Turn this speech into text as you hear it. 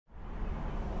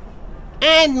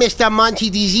And Mr.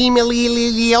 Monty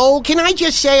DiZimilio, can I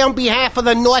just say on behalf of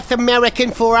the North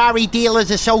American Ferrari Dealers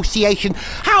Association,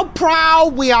 how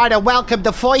proud we are to welcome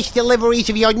the first deliveries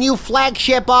of your new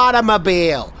flagship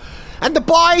automobile. And the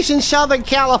boys in Southern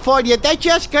California, they're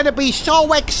just going to be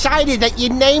so excited that you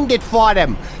named it for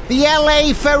them. The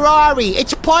LA Ferrari.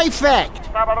 It's perfect.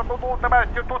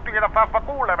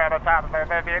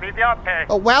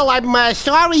 Oh, well, I'm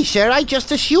sorry, sir. I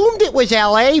just assumed it was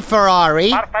LA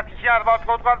Ferrari.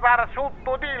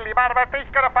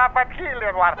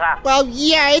 Well,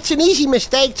 yeah, it's an easy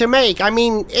mistake to make. I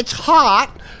mean, it's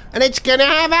hot, and it's going to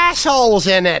have assholes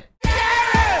in it.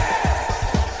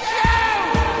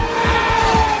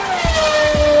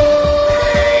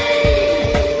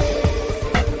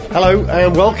 Hello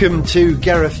and welcome to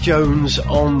Gareth Jones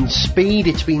on Speed.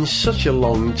 It's been such a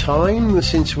long time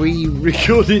since we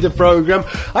recorded a programme.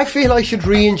 I feel I should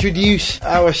reintroduce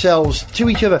ourselves to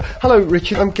each other. Hello,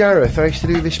 Richard. I'm Gareth. I used to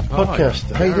do this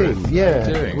podcast. How you doing? Yeah. How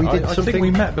you doing? We did I something. think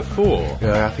we met before.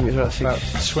 Yeah, I think it was about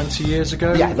 20 years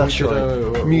ago. Yeah, that's we did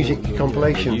right. a Music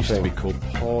compilation It used thing. to be called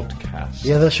Podcast.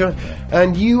 Yeah, that's right.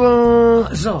 And you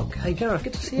are... Zog. Hey, Gareth,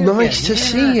 good to see you Nice again. to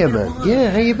see you, it's been a man. while.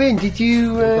 Yeah, how you been? Did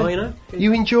you... Well, you know.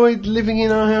 You enjoyed living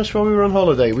in our house while we were on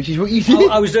holiday, which is what you did?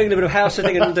 I was doing a bit of house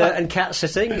sitting and cat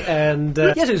sitting, and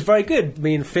yes, it was very good.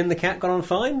 Me and Finn the cat got on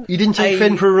fine. You didn't take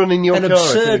Finn for a run in your an car at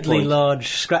any absurdly point? large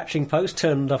scratching post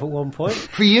turned up at one point.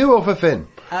 For you or for Finn?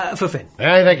 For Finn.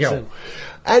 There you go. So-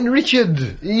 And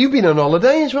Richard, you've been on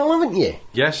holiday as well, haven't you?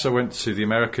 Yes, I went to the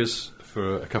Americas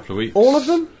for a couple of weeks. All of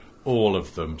them? All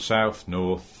of them. South,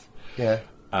 North, Yeah.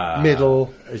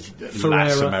 Middle. Las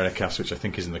Ferrera. Americas, which I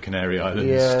think is in the Canary Islands.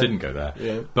 Yeah. Didn't go there.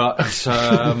 Yeah. But,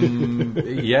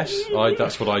 yes,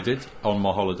 that's what I did on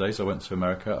my holidays. I went to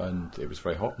America and it was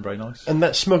very hot and very nice. And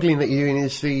that smuggling that you're doing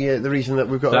is the reason that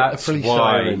we've got That's a police why,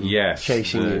 siren yes.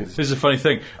 chasing you. This is a funny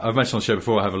thing. I've mentioned on the show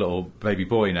before I have a little baby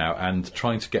boy now, and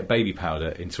trying to get baby powder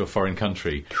into a foreign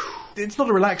country. It's not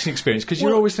a relaxing experience because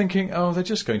you're always thinking, oh, they're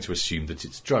just going to assume that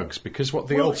it's drugs, because what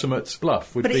the ultimate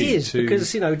bluff would But be it is, to...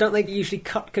 because, don't they usually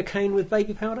cut cocaine with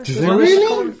baby powder? they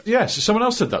really? Yes, someone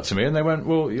else said that to me, and they went,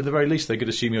 well, at the very least, they could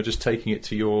assume you're just taking it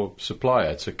to your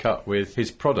supplier to cut with his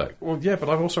product. Well, yeah, but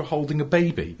I'm also holding a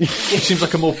baby. It seems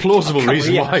like a more plausible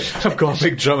reason yeah. why I've got a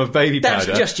big drum of baby That's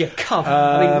powder. just your cover.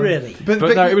 I mean, really. But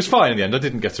no, it was fine in the end. I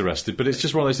didn't get arrested, but it's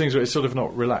just one of those things where it's sort of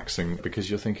not relaxing because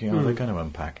you're thinking, oh, they're going to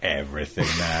unpack everything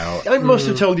now. I must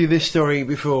have told you this story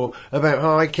before about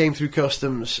how I came through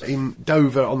customs in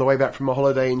Dover on the way back from a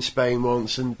holiday in Spain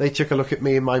once, and they took a look at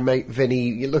me and my mate Vinny.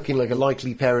 You're looking like a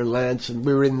likely pair of lads, and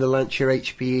we were in the Lancia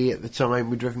HPE at the time.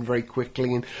 We'd driven very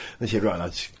quickly, and they said, right,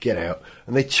 lads, get out.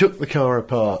 And they took the car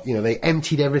apart. They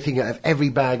emptied everything out of every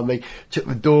bag, and they took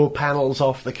the door panels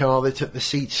off the car, they took the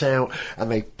seats out, and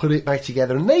they put it back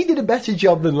together, and they did a better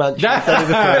job than Lancia did in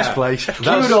the first place.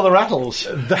 Cured all the rattles.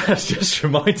 That's just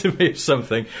reminded me of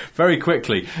something very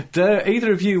quickly. Do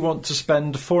either of you want to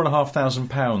spend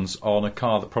 £4,500 on a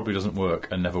car that probably doesn't work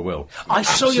and never will? I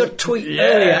saw your tweet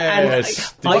earlier, and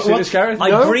Yes. Did you see this, Gareth? I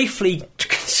No. briefly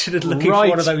considered looking Right for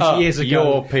one of those up years ago.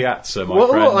 your piazza, my What?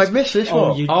 friend. I've missed this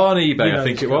one. On eBay, you know I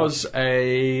think this it car. was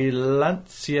a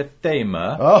Lancia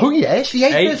Thema. Oh, yes, the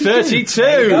 832.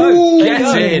 832. Ooh,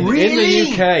 Get in really? in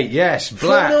the UK. Yes,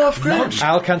 black, 4.5 grand.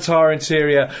 Alcantara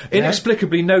interior.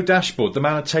 Inexplicably, no dashboard. The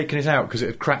man had taken it out because it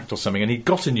had cracked or something, and he'd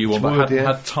got a new one but wood, hadn't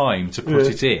yeah. had time to put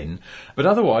it in. But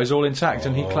otherwise, all intact,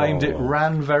 and he claimed it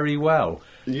ran very well.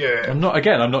 Yeah. I'm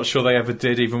not sure they ever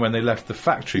did, even when they left the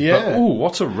factory. Yeah. But ooh,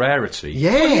 what a rarity!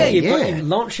 Yeah, Well, yeah, you've yeah. got your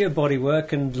Lancia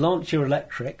bodywork and Lancia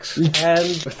electrics, and A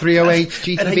 308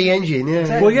 GTB engine, yeah.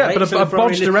 Exactly. Well, yeah, Right, but so a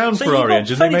Ferrari bodged did- around so Ferrari you've got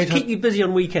engine, plenty they made to keep you busy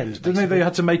on weekends. Didn't they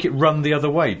had to make it run the other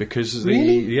way because the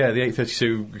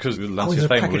 832, because the Lancia there's a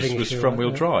Thema packaging was issue, front wheel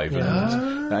right? drive, Yeah.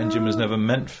 and that engine was never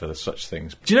meant for such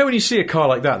things. Do you know when you see a car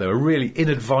like that, though, a really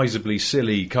inadvisably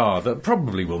silly car that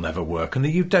probably will never work and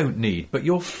that you don't need, but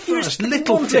your first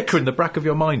little flicker in the back of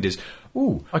your mind is,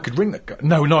 ooh, I could ring that guy.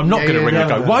 No, I'm not going to ring the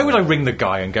guy. Why would I ring the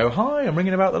guy and go, hi, I'm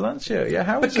ringing about the Lancia? Yeah,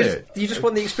 how is Because it? you just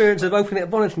want the experience of opening a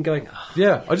bonnet and going, oh,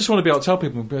 Yeah, I just want to be able to tell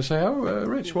people and say, oh,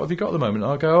 Rich, what have you got at the moment?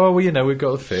 I'll go, oh, well, we've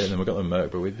got the Fiat and then we've got the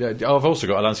Merc, but I've also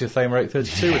got a Lancia Thema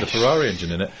 832 with a Ferrari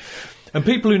engine in it. And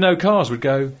people who know cars would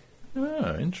go,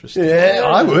 oh, interesting. Yeah,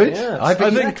 I would. Yeah. I I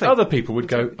bet think Exactly. other people would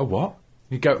go, a what?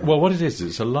 You go, well, what it is,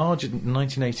 it's a large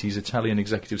 1980s Italian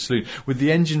executive saloon with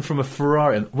the engine from a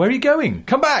Ferrari. And where are you going?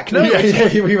 Come back! No!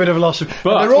 Yeah, we would have lost them.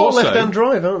 But they're all also, left-hand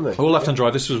drive, aren't they? All left-hand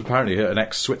drive. This was apparently an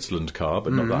ex-Switzerland car,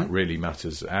 but not that really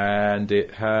matters. And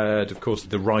it had, of course,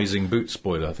 the rising boot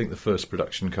spoiler. I think the first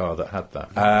production car that had that.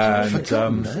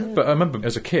 And, but I remember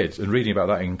as a kid and reading about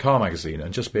that in Car Magazine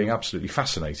and just being absolutely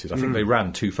fascinated. I think they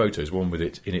ran two photos, one with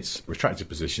it in its retracted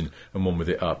position and one with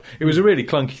it up. It was a really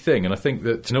clunky thing, and I think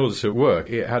that in order to work,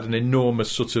 it had an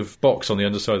enormous sort of box on the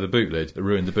underside of the boot lid that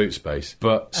ruined the boot space.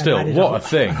 But still, what a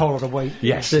thing. A whole lot of weight.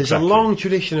 Yes, There's exactly. a long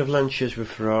tradition of Lancias with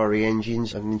Ferrari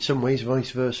engines, and in some ways vice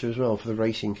versa as well for the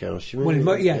racing cars. Do you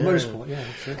remember? Motorsport, yeah.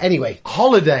 Anyway,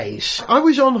 holidays. I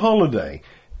was on holiday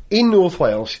in North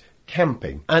Wales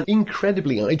camping, and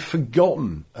incredibly I'd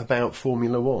forgotten about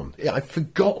Formula One. I'd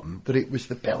forgotten that it was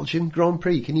the Belgian Grand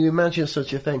Prix. Can you imagine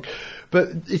such a thing? But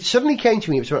it suddenly came to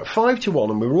me, it was about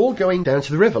 5-1, and we were all going down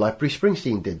to the river like Bruce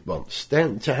Springsteen did once,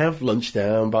 down to have lunch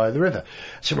down by the river.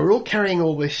 So we were all carrying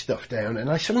all this stuff down, and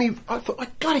I thought, my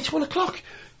God, it's 1 o'clock.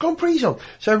 Grand Prix on.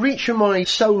 So I reached for my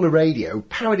solar radio,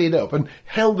 powered it up, and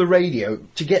held the radio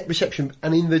to get reception.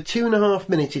 And in the 2.5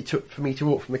 minutes it took for me to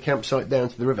walk from the campsite down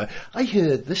to the river, I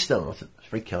heard the start. It's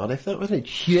very Cardiff, that wasn't it?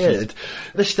 Heard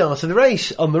the start of the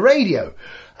race on the radio.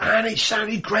 And it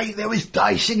sounded great. There was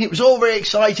dicing. It was all very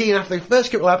exciting. And after the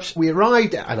first couple of laps, we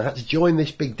arrived, and I had to join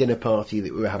this big dinner party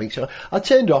that we were having. So I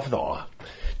turned off and thought,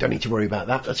 don't need to worry about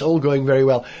that. That's all going very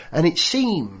well. And it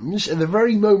seems, at the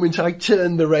very moment I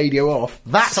turned the radio off,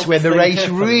 that's where the race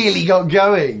really got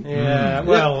going. Yeah,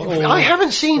 well... I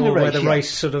haven't seen the race where the yet.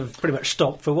 race sort of pretty much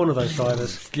stopped for one of those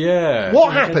drivers. Yeah.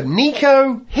 What happened?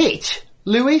 Nico hit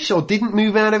Lewis or didn't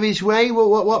move out of his way?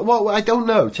 What? I don't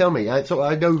know. Tell me. I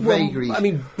know vagaries. I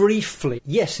mean, briefly,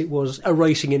 yes, it was a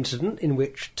racing incident in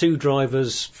which two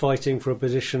drivers fighting for a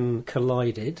position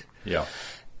collided. Yeah.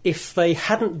 If they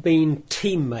hadn't been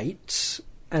teammates,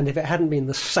 and if it hadn't been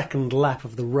the second lap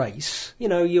of the race,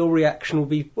 your reaction would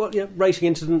be, racing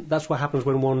incident, that's what happens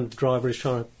when one driver is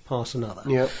trying to pass another.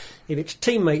 Yep. If it's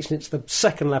teammates and it's the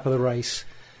second lap of the race,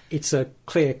 it's a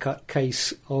clear-cut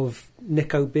case of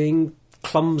Nico being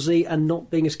clumsy and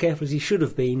not being as careful as he should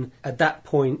have been at that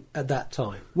point, at that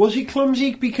time. Was he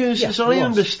clumsy? Because, as I he was.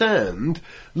 understand,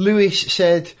 Lewis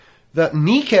said that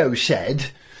Nico said...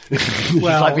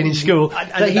 Well, like being in school,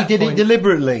 that he did it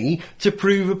deliberately to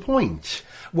prove a point.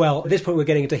 Well, at this point we're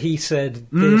getting into he said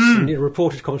this and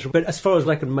reported commentary, but as far as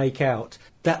I can make out,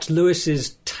 that's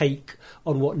Lewis's take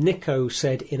on what Nico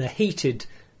said in a heated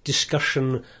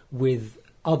discussion with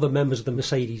other members of the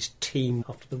Mercedes team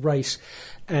after the race,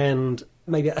 and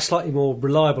maybe a slightly more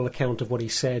reliable account of what he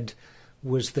said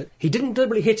was that he didn't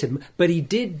deliberately hit him, but he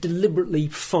did deliberately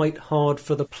fight hard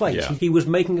for the place. Yeah. He was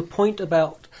making a point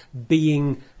about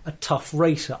being a tough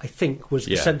racer, I think, was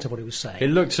the sense of what he was saying. It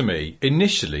looked to me,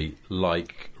 initially,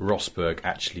 like Rosberg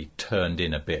actually turned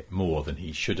in a bit more than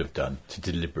he should have done to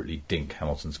deliberately dink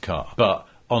Hamilton's car. But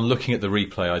on looking at the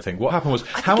replay, I think what happened was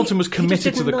Hamilton was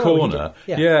committed to the corner.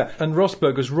 And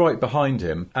Rosberg was right behind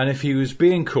him. And if he was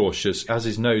being cautious as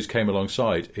his nose came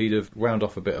alongside, he'd have wound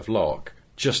off a bit of lock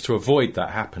just to avoid that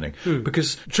happening.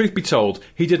 Because, truth be told,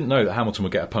 he didn't know that Hamilton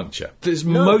would get a puncture. The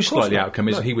most likely outcome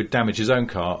is that he would damage his own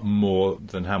car more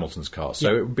than Hamilton's car.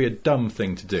 So it would be a dumb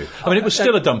thing to do. I mean, it was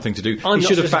still a dumb thing to do. He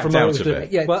should have backed out of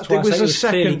it. Yeah, that's why it was I a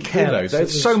say it was second,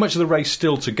 there's so much of the race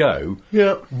still to go.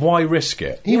 Yeah. Why risk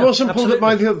it? He wasn't pulled up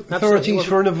by the Absolutely. authorities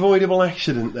for an avoidable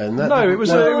accident then? No, it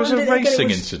was a Again, racing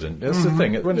it was- incident. That's the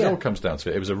thing. When it all comes down to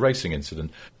it, it was a racing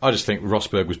incident. I just think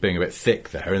Rosberg was being a bit thick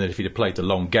there, and that if he'd have played the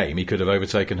long game, he could have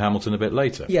overtaken Hamilton a bit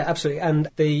later. Yeah, absolutely. And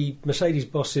the Mercedes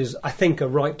bosses, I think, are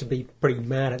right to be pretty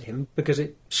mad at him because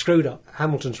it screwed up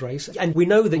Hamilton's race. And we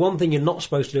know that one thing you're not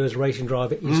supposed to do as a racing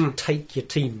driver is take your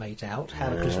teammate out,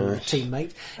 have a collision with a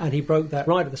teammate. And he broke that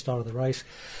right at the start of the race.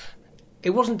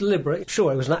 It wasn't deliberate.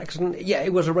 Sure, it was an accident. Yeah,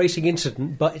 it was a racing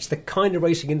incident, but it's the kind of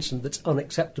racing incident that's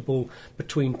unacceptable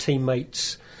between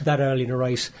teammates that early in a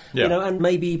race. Yeah. And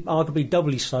maybe arguably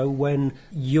doubly so when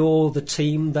you're the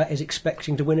team that is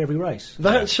expecting to win every race.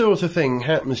 That sort of thing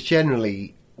happens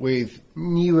generally with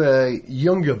newer,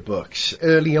 younger bucks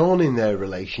early on in their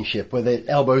relationship, where they're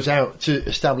elbows out to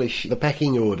establish the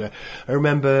pecking order. I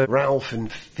remember Ralph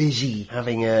and Fizzy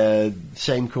having a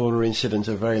same corner incident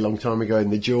a very long time ago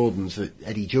in the Jordans that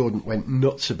Eddie Jordan went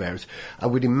nuts about. I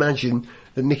would imagine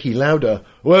that Niki Lauda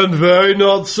went very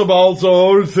nuts about the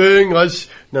whole thing.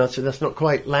 No, so that's not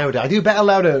quite Lauda. I do better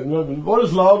Lauda. What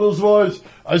is Lauda's voice?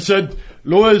 I said,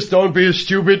 Lewis, don't be a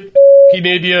stupid f***ing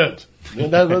idiot.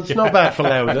 That's not bad for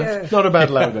Lauda. Not a bad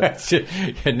Lauda.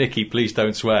 Yeah, Nicky, please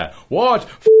don't swear. What?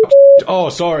 Oh,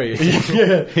 sorry.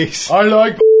 Yeah. I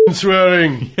like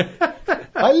swearing.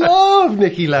 I love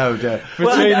Nicky Lauda.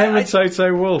 Between him and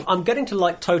Toto Wolff. I'm getting to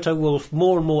like Toto Wolff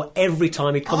more and more every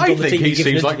time he comes I on the TV. think he gives an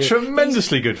seems like interview.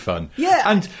 tremendously good fun. Yeah.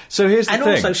 And so here's the And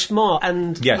thing. also smart,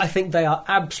 and Yes. I think they are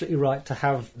absolutely right to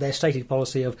have their stated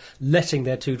policy of letting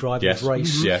their two drivers Yes.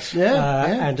 race. Yes.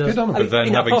 And good on them. But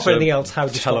then having apart from anything to else, how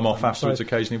do you tell them stop off afterwards So,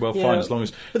 occasionally, well, yeah. fine, as long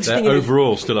as But the they're thing is-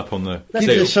 overall still up on the Gives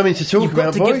deal. us something to talk You've about,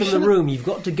 got to boys. give them doesn't the it? room. You've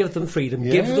got to give them freedom.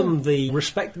 Yeah. Give them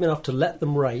respect them enough to let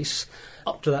them race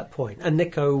up to that point. And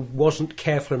Nico wasn't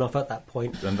careful enough at that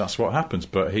point. And that's what happens,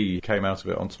 but he came out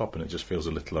of it on top, and it just feels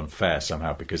a little unfair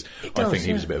somehow, because I does, think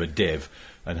he was yeah. a bit of a div,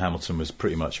 and Hamilton was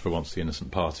pretty much, for once, the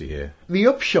innocent party here. The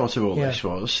upshot of all Yeah. this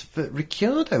was that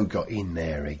Ricciardo got in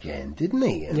there again, didn't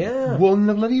he? And Yeah. won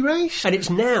the bloody race. And it's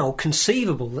now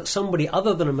conceivable that somebody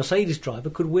other than a Mercedes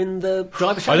driver could win the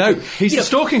driver's I know. championship. He's the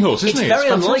stalking horse, isn't it's he? It's very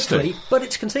fantastic. unlikely, but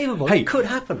it's conceivable. Hey, It could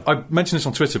happen. I mentioned this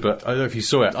on Twitter, but I don't know if you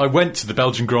saw it. I went to the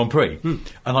Belgian Grand Prix, and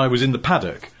I was in the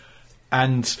paddock,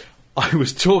 and I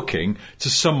was talking to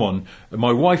someone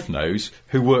my wife knows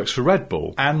who works for Red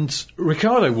Bull, and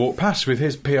Ricciardo walked past with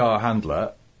his PR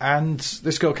handler, and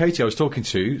this girl Katie I was talking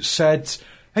to said,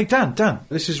 "Hey Dan,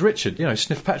 this is Richard,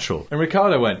 Sniff Petrol." And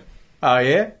Ricciardo went, "Oh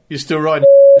yeah? You're still riding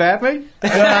about me?"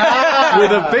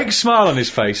 With a big smile on his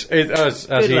face, as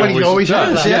he Well, he always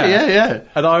does. has, yeah.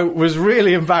 And I was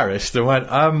really embarrassed and went,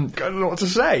 I don't know what to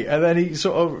say. And then he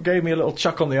sort of gave me a little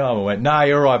chuck on the arm and went, "Nah,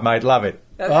 you're all right, mate, love it."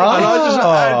 And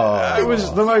it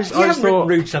was the most. You I haven't thought. written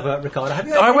rude stuff about Ricardo, have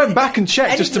you? I went back and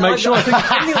checked just to make sure. I think.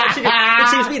 It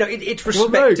seems to me, it's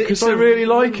respect. Well, no, 'cause it's I a really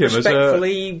like him as a-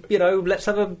 respectfully, let's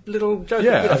have a little joke.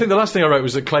 Yeah, I think the last thing I wrote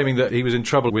was that claiming that he was in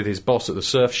trouble with his boss at the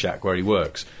Surf Shack where he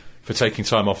works for taking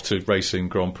time off to race in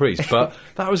Grand Prix. But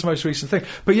that was the most recent thing.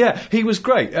 But yeah, he was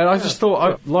great. And I just thought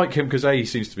I like him because A, he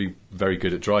seems to be very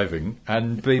good at driving,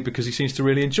 and B, because he seems to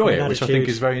really enjoy Good it, which I attitude. think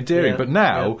is very endearing. Yeah, But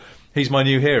now... He's my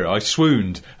new hero. I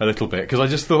swooned a little bit because I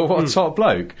just thought, what a top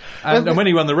bloke. And when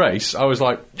he won the race, I was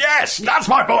like, yes, that's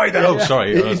my boy then. Oh,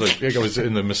 sorry. I was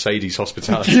in the Mercedes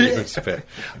hospitality. It was a bit...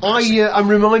 I'm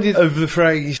reminded of the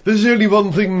phrase, "There's only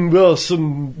one thing worse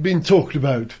than being talked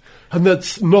about, and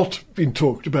that's not been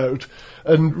talked about."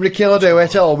 And Ricciardo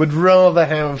et al. Would rather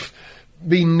have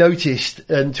been noticed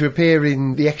and to appear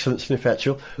in the excellent Sniff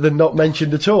Petrol than not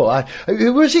mentioned at all.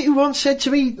 Who was it who once said to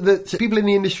me that people in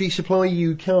the industry supply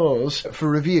you cars for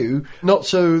review, not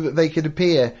so that they could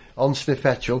appear on Sniff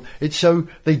Petrol, it's so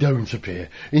they don't appear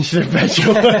in Sniff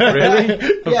Petrol. Really?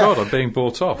 Oh, Yeah. God, I'm being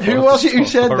bought off. Who I'll was have it to who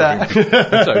stop said borrowing.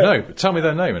 that? I don't know. Tell me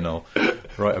their name and I'll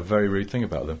write a very rude thing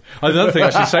about them. Another thing,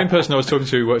 actually, the same person I was talking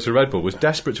to who works at Red Bull was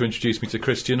desperate to introduce me to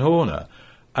Christian Horner.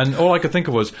 And all I could think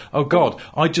of was, oh God,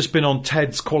 I'd just been on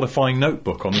Ted's qualifying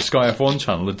notebook on the Sky F1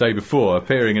 channel the day before,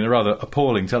 appearing in a rather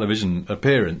appalling television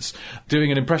appearance,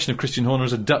 doing an impression of Christian Horner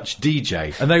as a Dutch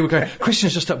DJ. And they were going,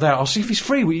 "Christian's just up there, I'll see if he's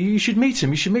free, you should meet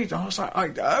him, I was like,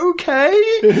 okay.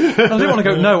 And I didn't want to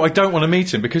go, no, I don't want to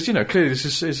meet him, because, clearly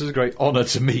this is a great honour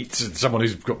to meet someone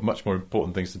who's got much more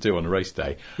important things to do on a race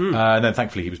day. And then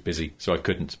thankfully he was busy, so I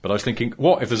couldn't. But I was thinking,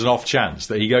 what if there's an off chance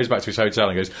that he goes back to his hotel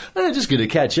and goes, "I'm just going to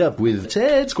catch up with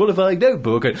Ted's qualifying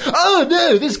notebook," and, "Oh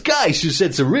no, this guy just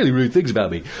said some really rude things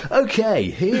about me. Okay,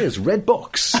 here's Red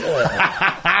Box."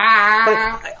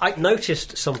 I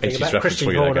noticed something 80s about reference Christian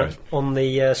for you there, Horner guys. on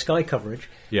the Sky coverage.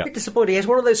 Yeah. A bit disappointing. He has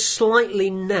one of those slightly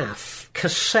naff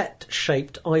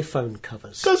cassette-shaped iPhone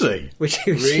covers. Does he? Which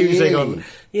he was Really? using on...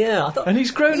 Yeah, I thought... And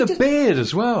he's grown a beard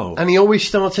as well. And he always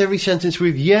starts every sentence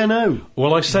with, "Yeah, no."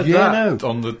 Well, I said Yeah, that no.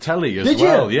 on the telly as Did you?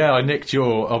 well. Yeah, I nicked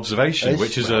your observation, It's-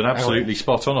 which is an absolutely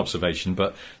spot-on observation,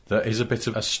 but there is a bit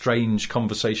of a strange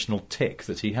conversational tick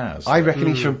that he has. I reckon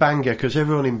he's from Bangor, because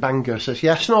everyone in Bangor says,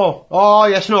 "Yes, no." "Oh,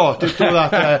 yes, no." Do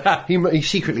that. He's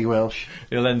secretly Welsh.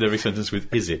 He'll end every sentence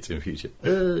with "is it" in future.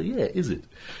 Yeah, is it?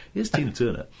 Here's Tina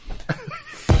Turner.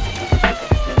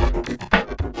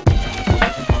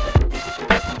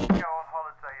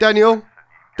 Daniel,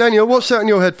 what's that in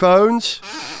your headphones?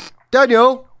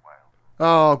 Daniel?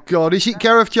 Oh, God, is it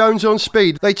Gareth Jones on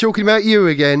speed? They talking about you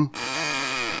again?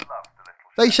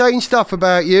 They saying stuff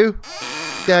about you?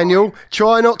 Daniel,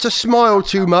 try not to smile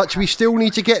too much. We still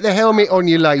need to get the helmet on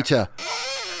you later.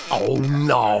 Oh,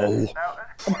 no.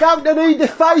 I'm going to need the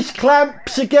face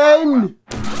clamps again.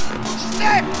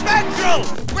 Sniff Petrol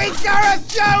with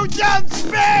Gareth Jones on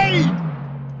speed!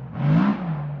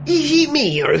 Is it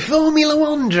me or are Formula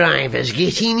One drivers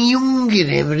getting younger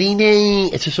every day?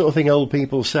 It's the sort of thing old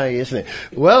people say, isn't it?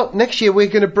 Well, next year we're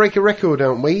going to break a record,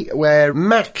 aren't we? Where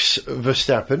Max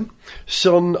Verstappen,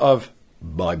 son of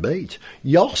my mate,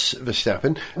 Jos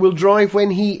Verstappen, will drive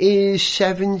when he is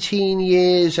 17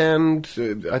 years and,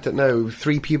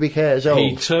 3 pubic hairs old.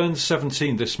 He turns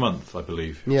 17 this month, I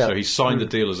believe. Yeah. So he signed the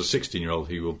deal as a 16-year-old.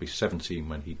 He will be 17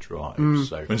 when he drives.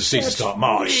 So when the season starts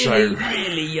March.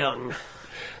 Really young.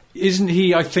 Isn't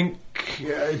he, I think,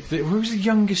 who was the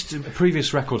youngest,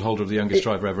 previous record holder of the youngest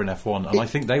driver ever in F1? And I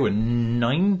think they were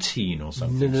 19 or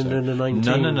something. No, 19.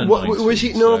 No, What, 19, was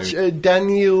it not so-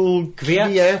 Daniel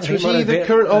Kvyat? Kvyat? Was he the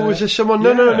current, or was there someone?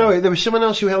 No, there was someone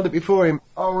else who held it before him.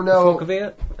 Oh no. Before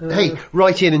Kvyat? Hey,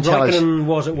 write in and tell us. Raikkonen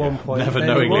was at one point. Never Then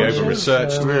knowingly he wasn't,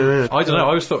 over-researched. I don't know, I so-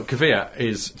 always thought Kvyat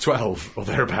is 12 or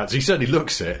thereabouts. He certainly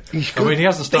looks it. He's I mean, he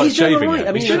hasn't But started he's doing shaving all right. yet.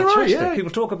 I mean, He's doing all right, fantastic. yeah.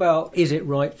 People talk about, is it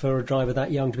right for a driver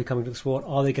that young to be coming to the sport?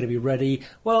 Are they going to be ready?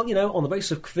 Well, on the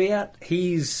basis of Kvyat,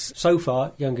 he's so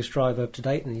far youngest driver to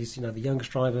date, and he's the youngest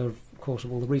driver of course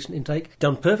of all the recent intake.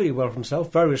 Done perfectly well for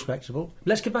himself, very respectable.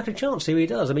 Let's give back a chance, see what he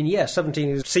does. I mean, yes,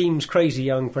 17 seems crazy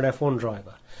young for an F1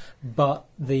 driver, but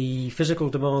the physical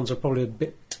demands are probably a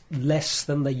bit less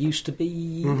than they used to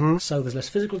be, so there's less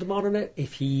physical demand on it.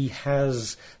 If he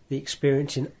has the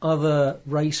experience in other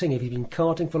racing, if he's been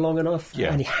karting for long enough,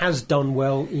 Yeah. and he has done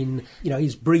well in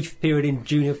his brief period in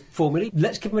junior Formula E,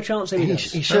 let's give him a chance.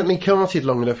 He's certainly karted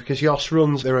long enough because Jos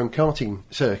runs their own karting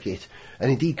circuit,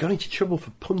 and indeed got into trouble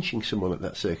for punching someone at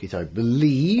that circuit, I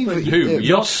believe. Who?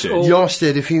 Jos did? Jos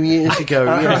did a few years ago.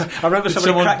 Yes. I remember Did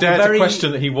somebody someone cracked dare the very... to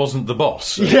question that he wasn't the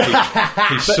boss?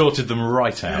 He sorted them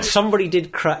right out. Somebody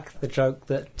did crack the joke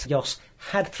that Jos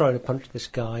had thrown a punch at this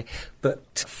guy, but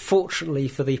fortunately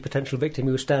for the potential victim,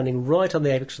 he was standing right on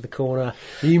the apex of the corner.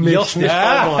 He missed Jos missed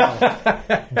by a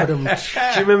mile. But,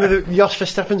 Do you remember Jos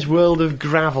Verstappen's World of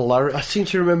Gravel? I seem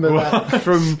to remember that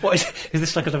from... what is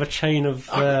this like a chain of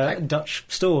Dutch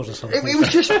stores or something? It was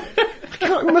just...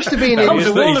 It must have been in... Comes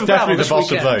a world He's of definitely gravel the boss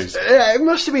this of weekend. those. it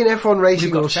must have been F1 Racing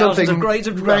We've or got thousands something of grades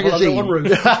of gravel magazine. under one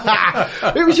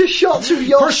roof. It was just shots of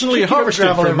Jos Personally kicking up harvested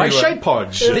gravel from my everywhere. shade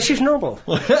podge. This is normal.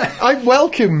 I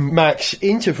welcome Max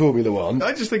into Formula One.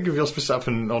 I just think of Jos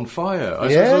Verstappen on fire. I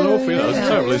Yeah, was an awful, I was a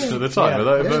terrible listener at the time.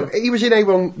 but He was in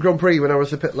A1 Grand Prix when I was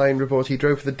the pit lane reporter. He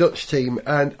drove for the Dutch team,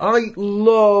 and I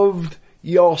loved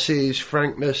Jos's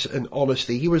frankness and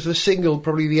honesty. He was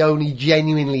probably the only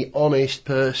genuinely honest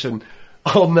person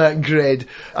on that grid,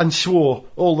 and swore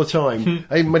all the time.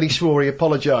 And when he swore, he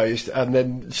apologised, and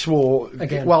then swore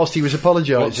Again. whilst he was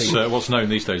apologising. what's known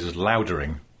these days as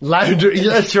loudering. Louder,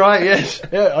 that's right, yes.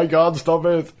 Yeah, I can't stop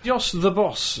it. Jos the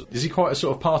boss, is he quite a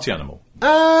sort of party animal?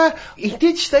 He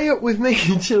did stay up with me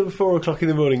until 4 o'clock in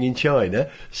the morning in China.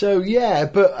 So, yeah,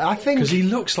 but I think... Because he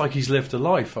looks like he's lived a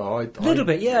life. A Little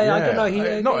bit, yeah, I don't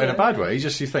know, not in a bad way. You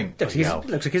think, Looks bloody hell,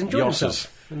 like he's enjoying Jos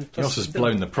himself. has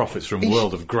blown the profits from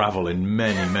World of Gravel in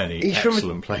many, many He's from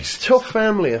excellent a places. tough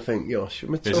family, I think, Jos.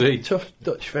 From a Is he? tough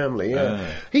Dutch family, yeah.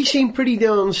 He seemed pretty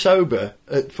darn sober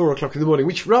at 4 o'clock in the morning,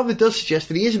 which rather does suggest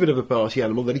that he is a bit of a party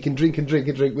animal, that he can drink and drink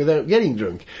and drink without getting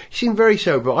drunk. He seemed very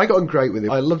sober. I got on great with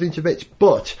him. I loved him to bits.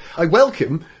 But I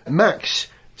welcome Max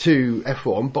to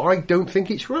F1, but I don't think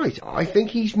it's right. I think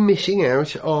he's missing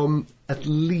out on at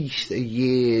least a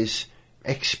year's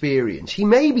experience. He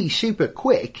may be super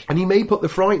quick, and he may put the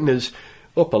frighteners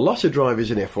up a lot of drivers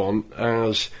in F1,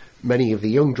 as many of the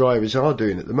young drivers are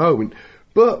doing at the moment,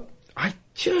 but I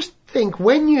just think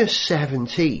when you're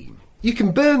 17, you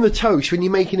can burn the toast when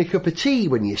you're making a cup of tea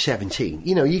when you're 17.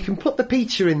 You can put the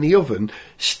pizza in the oven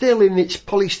still in its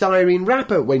polystyrene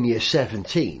wrapper when you're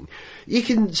 17. You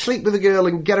can sleep with a girl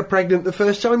and get her pregnant the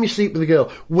first time you sleep with a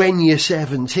girl when you're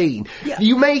 17. Yeah.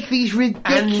 You make these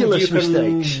ridiculous and you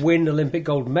can mistakes. win Olympic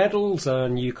gold medals,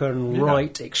 and you can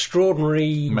write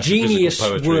extraordinary, Metaphysical genius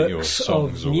poetry in your works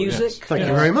songs of or- music. yes. Thank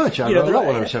you very much. I wrote a lot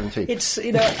when I was 17. It's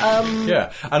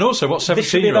Yeah, and also what This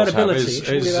should be about 17-year-olds have ability, it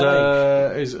shouldn't be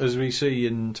is, about as we see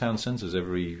in town centres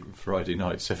every Friday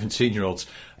night, 17-year-olds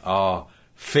are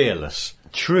fearless.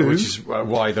 True. Which is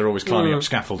why they're always climbing up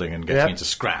scaffolding and getting into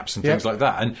scraps and things Yep. like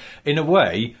that. And in a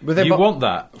way, But you want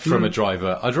that from a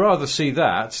driver. I'd rather see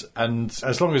that, and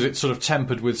as long as it's sort of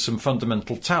tempered with some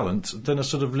fundamental talent, than a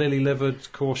sort of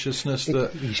lily-livered cautiousness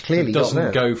that He's clearly got doesn't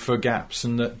that. go for gaps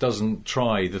and that doesn't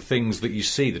try the things that you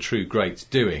see the true greats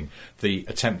doing, the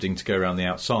attempting to go around the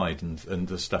outside and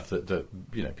the stuff that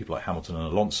people like Hamilton and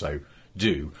Alonso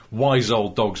do, wise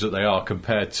old dogs that they are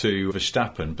compared to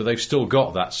Verstappen, but they've still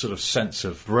got that sort of sense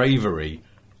of bravery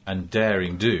and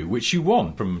daring do, which you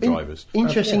want from drivers.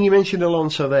 Interesting you mentioned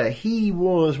Alonso there. He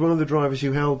was one of the drivers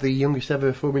who held the youngest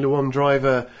ever Formula One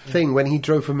driver thing when he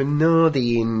drove for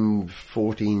Minardi in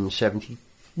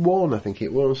 1471, I think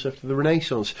it was, after the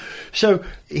Renaissance. So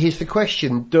here's the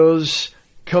question: does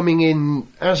coming in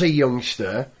as a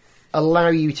youngster allow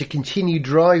you to continue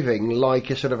driving like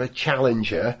a sort of a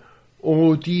challenger,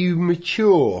 or do you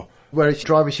mature? Whereas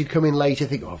drivers who come in later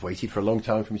think, I've waited for a long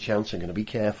time for my chance, I'm going to be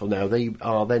careful now. They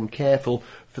are then careful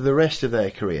for the rest of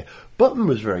their career. Button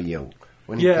was very young.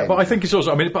 Yeah, but I think it's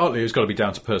also, partly it's got to be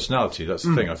down to personality. That's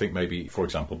the thing. I think maybe, for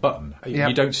example, Button,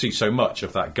 you don't see so much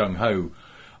of that gung-ho,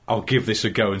 I'll give this a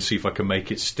go and see if I can make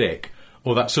it stick.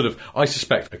 Or that sort of, I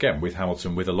suspect, again, with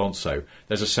Hamilton, with Alonso,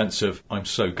 there's a sense of, I'm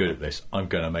so good at this, I'm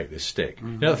going to make this stick.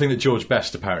 You know, the thing that George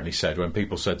Best apparently said when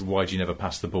people said, why do you never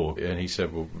pass the ball? And he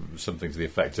said, well, something to the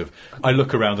effect of, I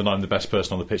look around and I'm the best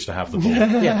person on the pitch to have the ball.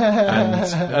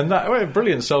 And that,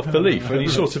 brilliant self-belief, and you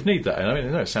sort of need that. And I mean,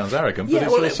 it sounds arrogant, but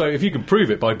it's also, if you can prove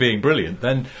it by being brilliant,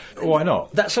 then why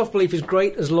not? That self-belief is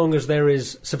great as long as there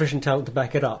is sufficient talent to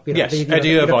back it up. You know, yes,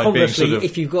 Eddie Irvine being sort of...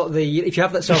 If you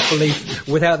have that self-belief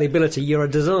without the ability, you're a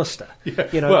disaster. Yeah.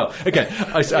 You know? Well, again,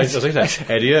 as I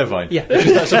said, Eddie Irvine. Yeah. Which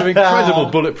is that sort of incredible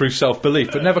bulletproof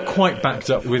self-belief, but never quite backed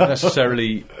up with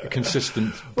necessarily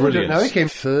consistent brilliance. Well, he came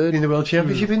third in the World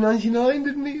Championship in '99,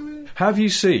 didn't he? Have you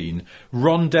seen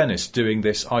Ron Dennis doing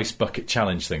this ice bucket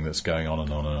challenge thing that's going on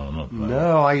and on and on and on?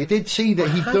 No, I did see that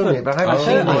he'd done it, but I haven't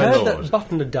seen it. I heard that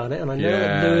Button had done it, and I know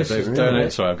that Lewis has done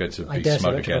it. Sorry, I'm going to be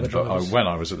smug again, but when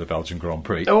I was at the Belgian Grand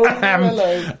Prix,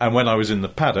 hello. And when I was in the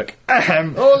paddock,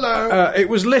 hello. It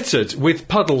was littered with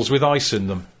puddles with ice in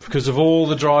them because of all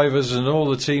the drivers and all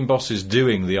the team bosses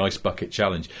doing the ice bucket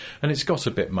challenge. And it's got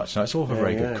a bit much now. It's all for a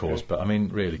very good cause, but I mean,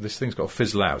 really, this thing's got to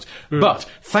fizzle out. But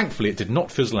thankfully, it did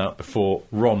not fizzle out before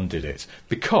Ron did it,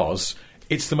 because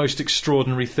it's the most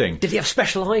extraordinary thing. Did he have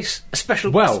special ice? A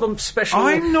special, special?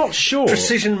 I'm not sure.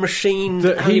 Precision machined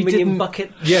aluminium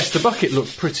bucket. Yes, the bucket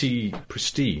looked pretty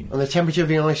pristine. And the temperature of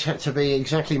the ice had to be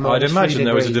exactly -3 I'd imagine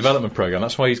there was a degrees. development programme.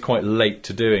 That's why he's quite late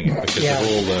to doing it, because of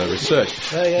all the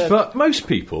research. But most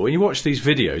people, when you watch these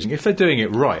videos, if they're doing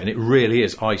it right and it really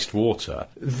is iced water,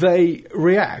 they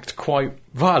react quite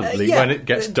violently when it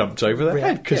gets dumped over their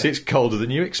head, because it's colder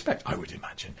than you expect, I would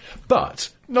imagine. But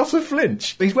not a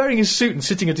flinch. He's wearing his suit and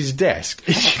sitting at his desk.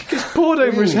 It's poured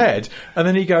over his head, and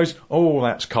then he goes, "Oh,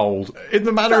 that's cold," in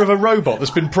the manner of a robot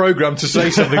that's been programmed to say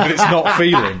something that it's not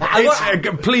feeling.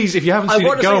 Please, if you haven't seen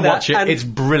it, go and watch it. It's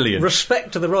brilliant.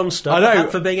 Respect to the Ron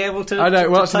stuff for being able to. I know.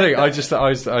 Well, that's the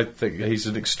thing. I think he's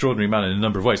an extraordinary man in a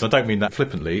number of ways. I don't mean that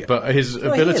flippantly, but his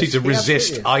ability to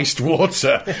resist iced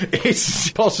water is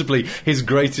possibly his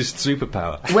greatest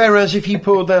superpower. Whereas if you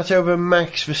poured that over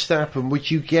Max Verstappen,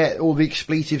 would you get all the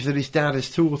expletives that his dad has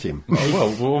taught him?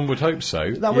 Well, one would hope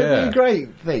so. That would be a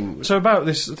great thing. So about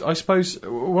this, I suppose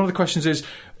one of the questions is,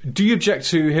 do you object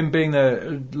to him being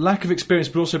there, lack of experience,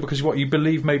 but also because you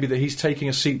believe maybe that he's taking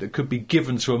a seat that could be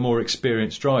given to a more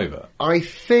experienced driver? I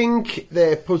think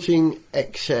they're putting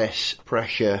excess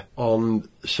pressure on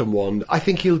someone. I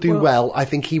think he'll do well. I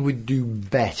think he would do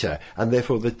better, and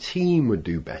therefore the team would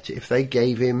do better if they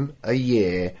gave him a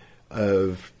year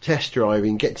of test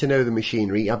driving, get to know the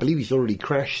machinery. I believe he's already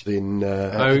crashed in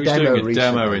he's doing a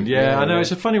demo. Yeah, I know.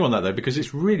 It's a funny one, that, though, because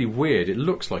it's really weird. It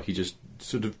looks like he just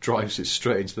sort of drives it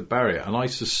straight into the barrier, and I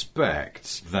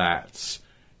suspect that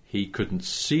he couldn't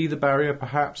see the barrier,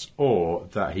 perhaps, or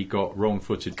that he got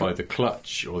wrong-footed by the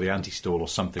clutch or the anti-stall or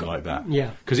something like that.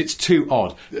 Yeah. Because it's too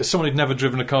odd. Someone who'd never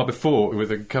driven a car before,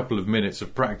 with a couple of minutes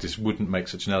of practice, wouldn't make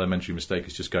such an elementary mistake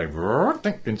as just going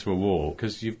into a wall,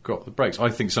 because you've got the brakes. I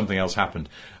think something else happened,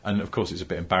 and of course it's a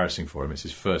bit embarrassing for him. It's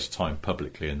his first time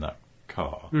publicly in that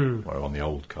car, or on the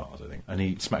old cars, I think, and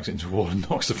he smacks it into a wall and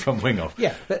knocks the front wing off.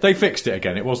 Yeah, but they fixed it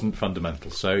again. It wasn't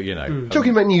fundamental, so you know.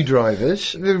 Talking about new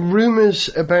drivers, the rumours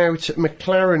about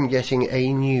McLaren getting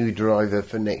a new driver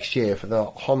for next year for the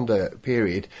Honda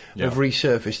period have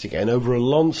resurfaced again over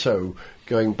Alonso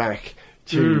going back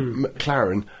to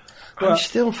McLaren. I'm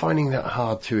still finding that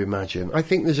hard to imagine. I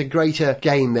think there's a greater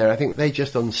game there. I think they're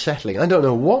just unsettling. I don't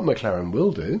know what McLaren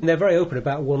will do. They're very open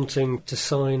about wanting to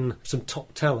sign some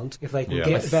top talent if they can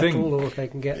get Vettel, or if they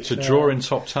can get... To draw in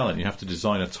top talent, you have to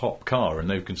design a top car, and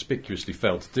they've conspicuously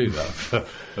failed to do that for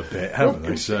a bit, haven't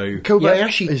they? So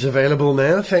Kobayashi is available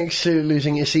now, thanks to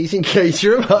losing his seat in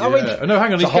Caterham. No,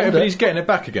 hang on, he's getting it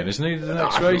back again, isn't he? The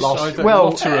next race?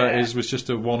 Lotterer was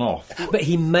just a one-off. But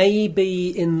he may be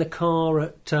in the car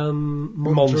at...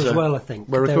 Monza as well, I think.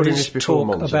 We're recording this before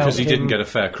Monza. Because he didn't get a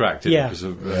fair crack, did he?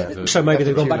 So maybe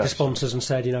they've gone back to sponsors and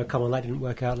said, come on, that didn't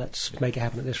work out, let's make it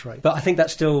happen at this rate. But I think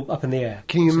that's still up in the air.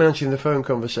 Can you imagine the phone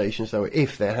conversations, though,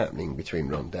 if they're happening between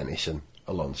Ron Dennis and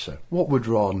Alonso? What would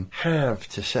Ron have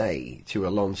to say to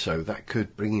Alonso that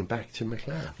could bring him back to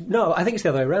McLaren? No, I think it's the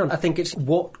other way around. I think it's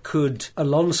what could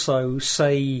Alonso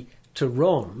say to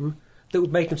Ron that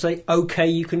would make him say, OK,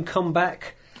 you can come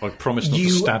back I promise not to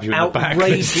stab you in the back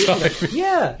this time.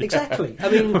 Yeah, exactly. I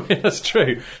mean, that's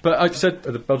true. But I said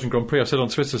at the Belgian Grand Prix, I said on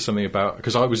Twitter something about,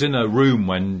 because I was in a room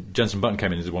when Jenson Button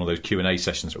came in and did one of those Q&A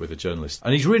sessions with a journalist,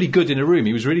 and he's really good in a room.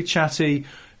 He was really chatty.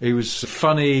 He was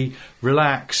funny,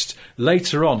 relaxed.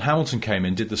 Later on, Hamilton came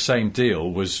in, did the same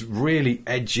deal, was really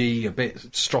edgy, a bit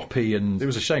stroppy, and it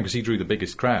was a shame because he drew the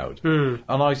biggest crowd. And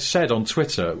I said on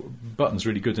Twitter, Button's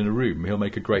really good in a room, he'll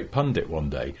make a great pundit one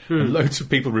day. And loads of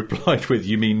people replied with,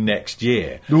 you mean next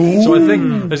year? So I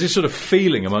think there's this sort of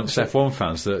feeling amongst F1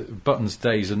 fans that Button's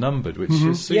days are numbered, which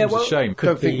seems a shame.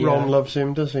 Don't think Ron loves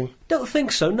him, does he? Don't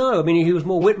think so, no. I mean, he was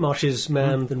more Whitmarsh's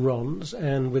man than Ron's,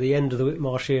 and with the end of the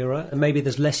Whitmarsh era, and maybe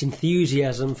there's less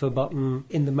enthusiasm for Button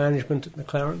in the management at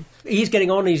McLaren. He's getting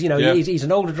on, he's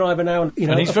an older driver now.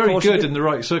 And he's very good in the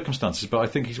right circumstances, but I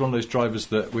think he's one of those drivers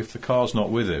that, if the car's not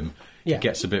with him, he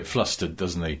gets a bit flustered,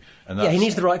 doesn't he? And he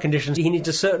needs the right conditions. He needs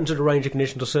a certain sort of range of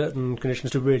conditions or certain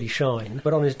conditions to really shine.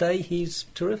 But on his day, he's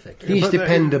terrific. He's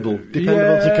dependable to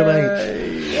come out.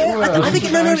 I think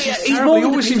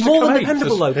he's more than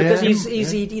dependable though, because he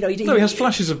has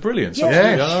flashes of brilliance.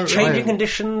 Changing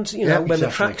conditions. When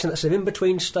the track's in that sort of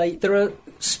in-between state, there are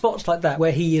spots like that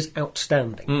where he is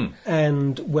outstanding,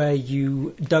 and where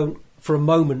you don't, for a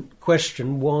moment,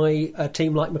 question why a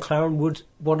team like McLaren would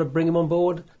want to bring him on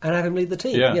board and have him lead the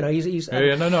team.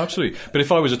 No, absolutely. But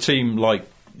if I was a team like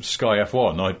Sky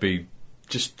F1, I'd be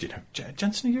just,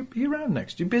 Jenson, are you around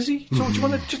next? You busy? So do you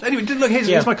want to anyway? Look,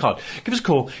 here's my card. Give us a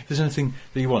call if there's anything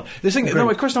that you want. The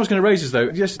question I was going to raise is though,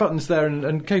 yes, Button's there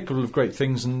and capable of great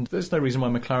things, and there's no reason why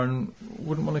McLaren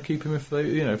wouldn't want to keep him if they,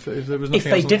 if there was nothing. If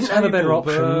they didn't have a better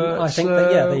option, I think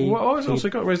that I also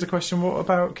got to raise the question: what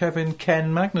about Ken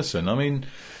Magnussen? I mean,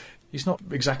 he's not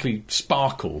exactly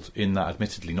sparkled in that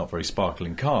admittedly not very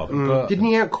sparkling car. But didn't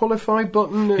he out-qualify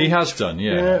Button? He has done,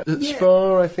 at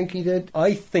Spa, I think he did.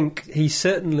 I think he's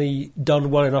certainly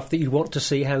done well enough that you'd want to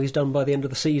see how he's done by the end of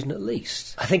the season at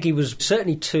least. I think he was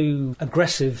certainly too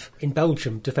aggressive in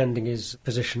Belgium defending his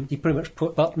position. He pretty much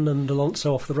put Button and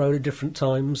Alonso off the road at different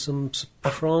times. I'm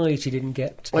surprised he didn't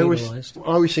get penalised. I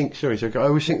always think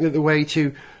that the way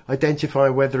to identify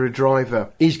whether a driver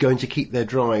is going to keep their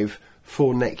drive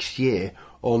for next year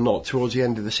or not towards the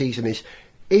end of the season is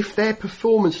if their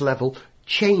performance level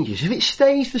changes. If it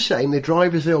stays the same, they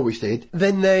drive as they always did,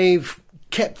 then they've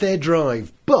kept their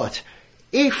drive. But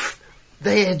if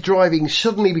their driving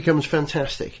suddenly becomes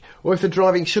fantastic, or if the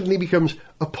driving suddenly becomes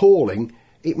appalling,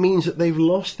 it means that they've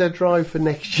lost their drive for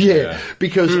next year,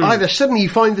 because either suddenly you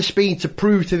find the speed to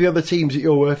prove to the other teams that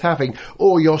you're worth having,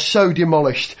 or you're so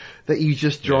demolished that you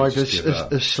just drive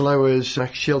as slow as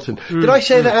Max Chilton. Did I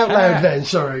say that out loud then?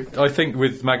 Sorry. I think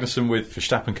with Magnussen, with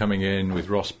Verstappen coming in, with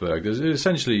Rosberg, there's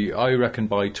essentially, I reckon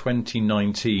by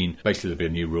 2019, basically there'll be a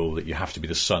new rule that you have to be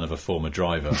the son of a former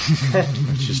driver,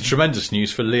 which is tremendous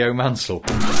news for Leo Mansell.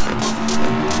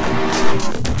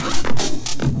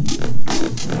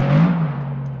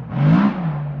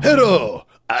 Hello,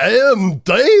 I am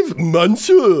Dave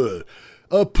Mansell.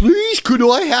 Please, could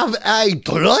I have a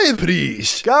drive,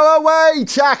 please? Go away,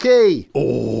 Tacky!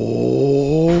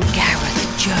 Oh.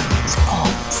 Gareth Jones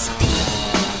on Speed.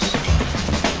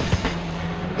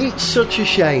 It's such a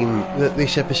shame that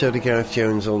this episode of Gareth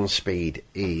Jones on Speed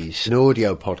is an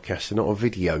audio podcast and not a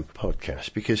video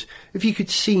podcast, because if you could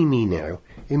see me now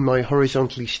in my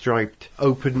horizontally striped,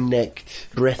 open-necked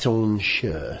Breton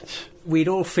shirt, we'd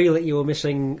all feel that you were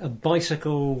missing a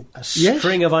bicycle, a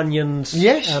string of onions,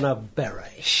 and a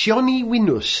beret. Johnny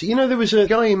Winus. There was a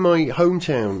guy in my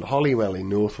hometown, Holywell in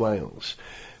North Wales,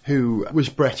 who was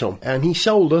Breton, and he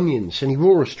sold onions, and he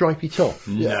wore a stripy top.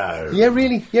 No. Yeah,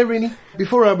 really.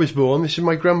 Before I was born, this is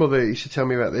my grandmother used to tell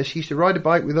me about this. He used to ride a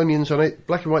bike with onions on it,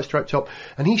 black and white striped top,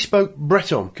 and he spoke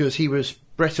Breton, because he was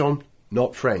Breton,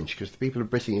 not French, because the people of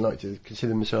Britain like to consider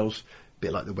themselves a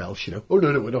bit like the Welsh, Oh,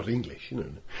 no, we're not English,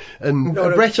 And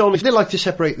Breton, they like to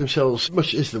separate themselves,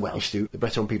 much as the Welsh do. The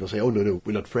Breton people say, oh, no,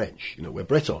 we're not French, we're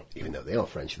Breton, even though they are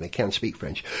French and they can speak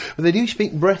French. But they do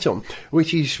speak Breton,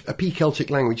 which is a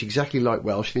P-Celtic language exactly like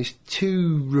Welsh, and is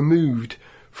too removed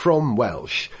from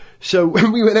Welsh. So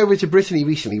when we went over to Brittany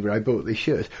recently, where I bought this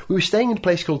shirt, we were staying in a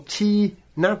place called Tŷ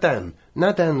Nadan,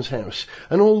 Nadan's house,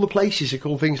 and all the places are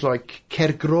called things like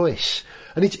Caergrawys.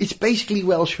 And it's basically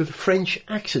Welsh with a French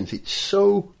accent. It's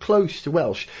so close to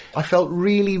Welsh. I felt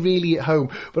really, really at home,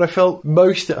 but I felt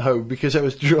most at home because I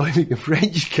was driving a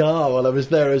French car while I was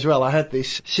there as well. I had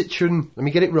this Citroën, let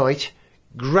me get it right,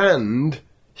 Grand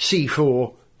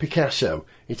C4 Picasso.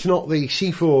 It's not the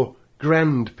C4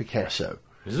 Grand Picasso.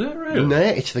 Is it really? No,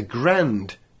 it's the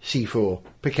Grand C4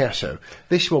 Picasso.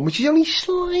 This one, which is only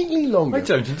slightly longer. I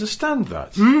don't understand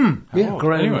that. Yeah,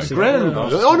 Grand anyway. C4. Grand.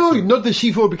 Oh no, not the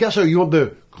C4 Picasso. You want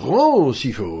the Grand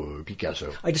C4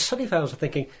 Picasso. I just suddenly found myself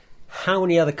thinking, how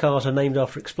many other cars are named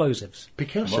after explosives?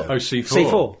 Picasso. Oh,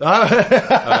 C4.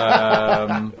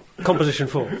 C4. Composition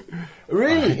 4.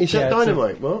 Really? Is that Yeah,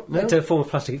 dynamite? What? No. It's a form of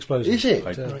plastic explosive. Is it?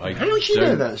 I How did you know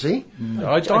don't- that? See?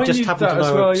 I just knew happen to that as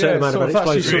know well, a certain yeah. amount Sort about of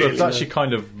actually, explosives. that's actually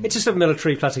kind of It's just a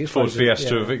military plastic Ford explosive.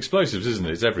 Fiesta yeah. of explosives, isn't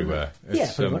it? It's everywhere. Yeah,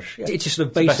 It's, pretty much. Yeah. It's just a a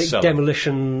basic bestseller.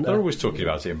 demolition. They're always talking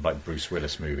about it in like Bruce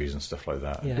Willis movies and stuff like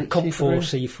that. Yeah, Comp 4,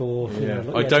 C4. you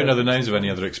know, I don't know the names of any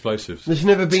other explosives. There's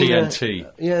never been TNT.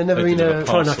 never They been did a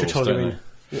Try not to parcels, tolerate.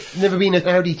 don't never been an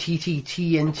Audi TT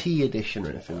TNT edition or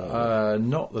anything like that. they?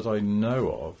 Not that I know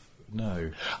of.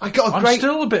 No. I got a I'm great.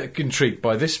 still a bit intrigued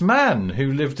by this man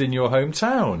who lived in your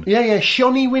hometown. Yeah,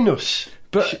 Shawnee Winus.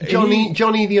 But Johnny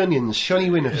the Onions, Shawnee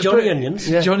Winus. Johnny Onions.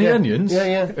 Yeah, Johnny yeah. Onions?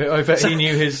 Yeah. I bet he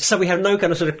knew his... So we have no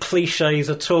kind of sort of cliches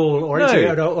at all, or No,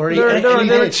 anything, or any, there are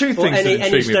any- two or things any, that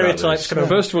any intrigue me about stereotypes. this. Kind of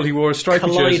First of all, he wore a stripy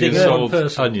jersey colliding and in one sold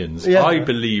person. onions. Yeah. I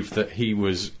believe that he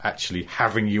was actually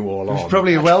having you all on. He's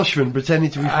probably a Welshman pretending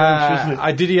to be French, isn't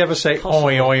it? Did he ever say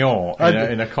oi oi oi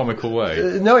in a comical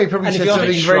way? No, he probably And if said you something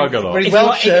ask- very, shrug a lot. very if, you,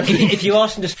 Welsh. if you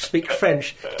asked him to speak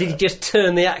French, did he just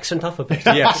turn the accent up a bit?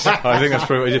 Yes, I think that's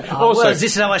probably what he did. Also, Well,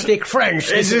 this is how I speak French.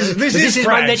 This is my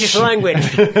French. native language.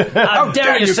 How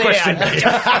dare you say question it?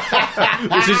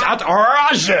 this is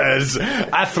outrageous.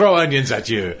 I throw onions at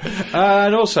you.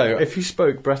 And also, if he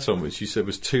spoke Breton, which you said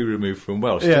was too removed from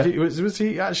Welsh, Yeah. was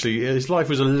he actually, his life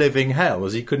was a living hell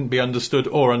as he couldn't be understood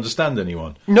or understand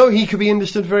anyone? No, he could be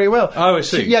understood very well. Oh, I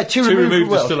see. Too Too removed, removed from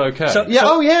Welsh. is still okay. So-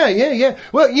 Yeah.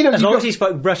 Well, you know, As you've long got- as he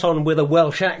spoke Breton with a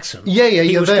Welsh accent, Yeah,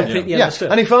 he you're was there. completely Yeah,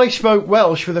 understood. and if I spoke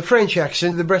Welsh with a French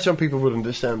accent, the Breton people would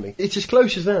understand me. It's as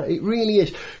close as that. It really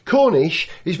is. Cornish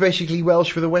is basically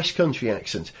Welsh with a West Country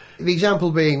accent. The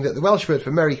example being that the Welsh word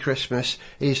for Merry Christmas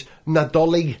is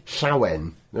Nadolig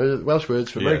Llawen. The Welsh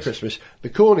words for Merry Yes. Christmas. The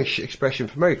Cornish expression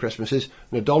for Merry Christmas is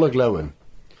Nadolig Llawen.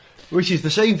 Which is the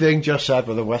same thing, just said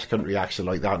with a West Country accent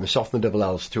like that, and the soft and double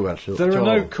L's to it. There are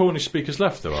no Cornish speakers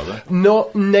left, though, are there?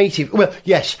 Not native. Well,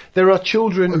 yes, there are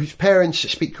children whose parents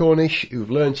speak Cornish, who've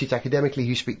learnt it academically,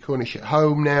 who speak Cornish at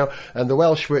home now, and the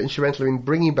Welsh were instrumental in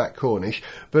bringing back Cornish.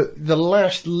 But the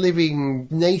last living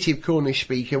native Cornish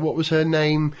speaker, what was her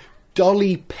name?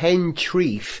 Dolly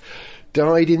Pentreath,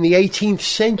 died in the 18th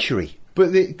century.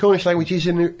 But the Cornish language is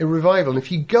in a revival. And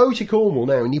if you go to Cornwall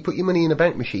now and you put your money in a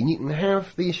bank machine, you can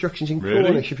have the instructions in Really?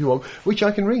 Cornish if you want, which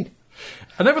I can read.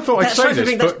 I never thought I'd That's say right, this,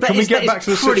 I mean, but that can we is- get that back is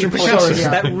to the pretty Citroen pointless. Picasso?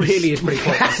 That really is pretty I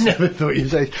pointless. never thought you'd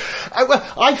say.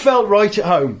 I felt right at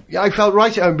home. I felt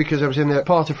right at home because I was in the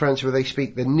part of France where they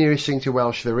speak the nearest thing to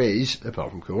Welsh there is,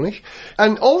 apart from Cornish.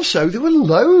 And also, there were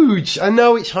loads. I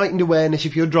know it's heightened awareness.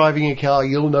 If you're driving a car,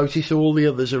 you'll notice all the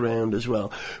others around as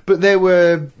well. But there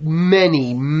were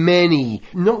many,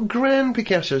 not Grand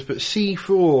Picassos, but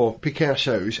C4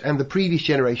 Picassos, and the previous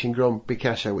generation Grand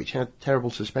Picasso, which had terrible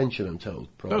suspension, I'm told.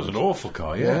 That was an awful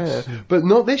car, Yeah, yes. but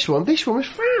not this one. This one was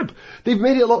fab. They've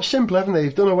made it a lot simpler, haven't they?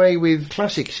 They've done away with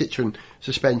classic Citroen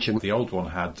suspension. The old one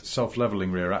had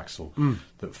self-levelling rear axle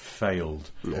that failed.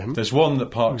 Mhm. There's one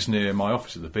that parks near my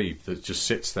office at the Beeb that just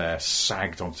sits there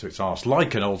sagged onto its arse,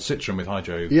 like an old Citroen with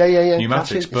hydro Yeah. pneumatics,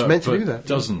 That's it. It's meant to do that.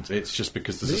 doesn't. It's just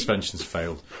because the suspension's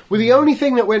failed. Well, the only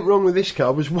thing that went wrong with this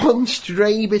car was one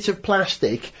stray bit of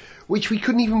plastic, which we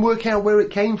couldn't even work out where it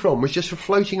came from, was just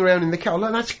floating around in the car.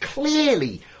 Like, that's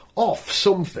clearly off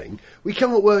something. We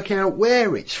cannot work out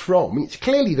where it's from. It's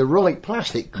clearly the right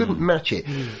plastic. Couldn't match it.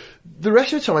 The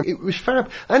rest of the time, it was fab.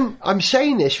 And I'm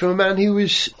saying this from a man who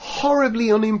was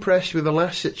horribly unimpressed with the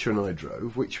last Citroen I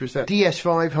drove, which was that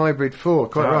DS5 Hybrid 4.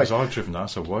 Quite right. I've driven that.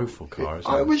 It's a woeful car,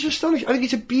 isn't I it? was astonished. I think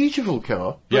it's a beautiful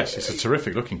car. Yes, it's a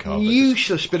terrific looking car. but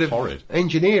Useless just bit of horrid.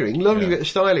 engineering, lovely Yeah. bit of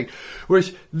styling.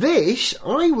 Whereas this,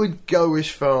 I would go as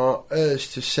far as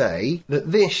to say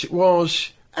that this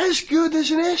was as good as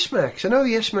an S-Max. I know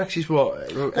the S-Max is,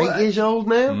 8 years old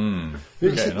now?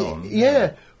 we're getting on.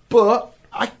 Yeah, but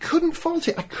I couldn't fault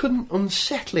it. I couldn't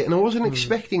unsettle it, and I wasn't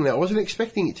expecting that. I wasn't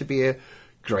expecting it to be a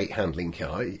great handling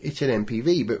car. It's an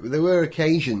MPV, but there were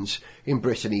occasions in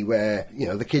Brittany where,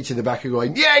 the kids in the back are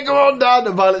going, "Yeah, go on, Dad,"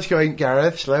 and Violet's going,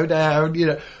 "Gareth, slow down,"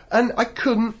 and I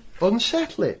couldn't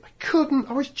unsettle it. I couldn't.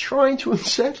 I was trying to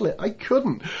unsettle it. I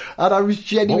couldn't. And I was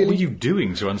genuinely... What were you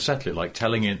doing to unsettle it? Like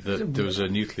telling it that there was a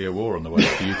nuclear war on the way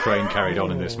if Ukraine carried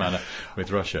on in this manner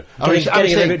with Russia? Getting a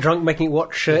little bit drunk, making it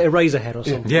watch Eraserhead or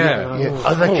something. Yeah.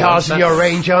 Other cars in your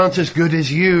range aren't as good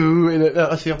as you. No,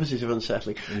 that's the opposite of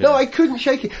unsettling. Yeah. No, I couldn't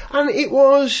shake it. And it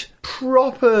was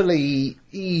properly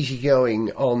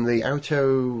easygoing on the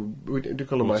auto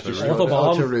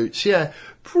routes. Yeah,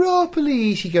 properly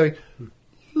easygoing.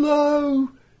 Low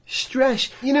stress.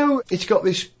 You know, it's got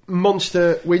this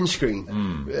monster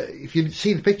windscreen. If you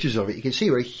see the pictures of it, you can see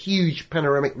a huge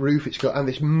panoramic roof it's got and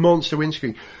this monster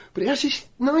windscreen. But it has this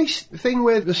nice thing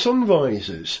where the sun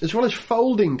visors, as well as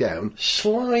folding down,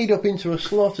 slide up into a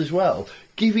slot as well,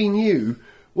 giving you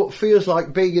what feels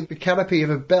like being in the canopy of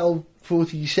a Bell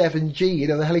 47G, you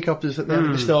know, the helicopters that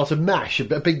they start a mash,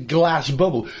 a big glass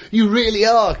bubble. You really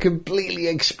are completely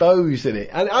exposed in it.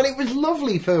 And it was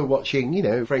lovely for watching, you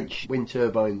know, French wind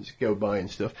turbines go by and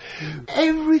stuff.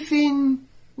 Everything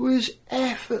was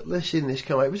effortless in this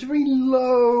car. It was a very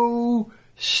low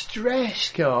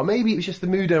stress car. Maybe it was just the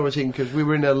mood I was in because we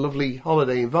were in a lovely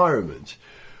holiday environment.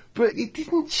 But it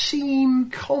didn't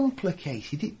seem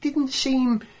complicated. It didn't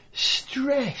seem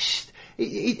stressed.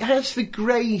 It has the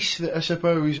grace that I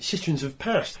suppose Citroens of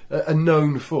past are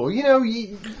known for. You know,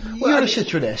 you're a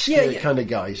Citroen-esque kind of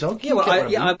guy, so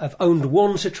I've owned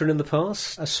one Citroen in the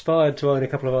past, aspired to own a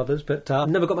couple of others, but I've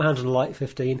never got my hands on a Light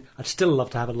 15. I'd still love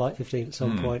to have a Light 15 at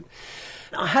some point.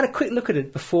 I had a quick look at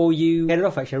it before you headed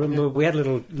off, actually. I remember we had a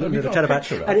little chat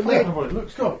about it. And it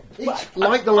looks good. It's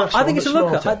like the last one. I think it's a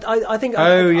looker. I think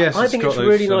it's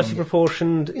really nicely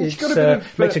proportioned.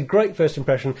 It makes a great first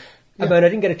impression. Yeah. I mean, I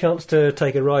didn't get a chance to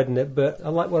take a ride in it, but I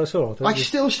like what I saw. I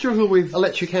still struggle with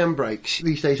electric handbrakes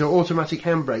these days, or automatic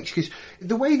handbrakes, because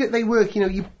the way that they work, you know,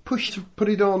 you push to put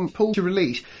it on, pull to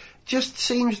release, just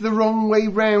seems the wrong way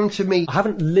round to me. I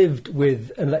haven't lived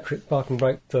with an electric parking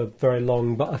brake for very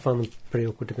long, but I found them pretty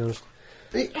awkward, to be honest.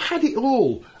 It had it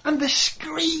all. And the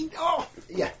screen,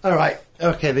 yeah. All right,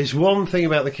 okay, there's one thing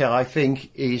about the car I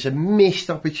think is a missed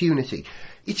opportunity.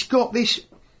 It's got this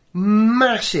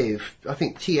massive, I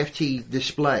think, TFT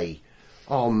display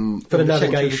on for the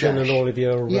navigation and all of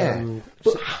your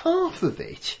but half of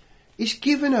it is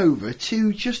given over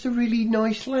to just a really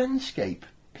nice landscape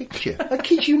picture. I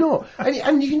kid you not.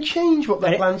 And you can change what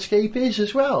that landscape is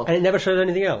as well. And it never shows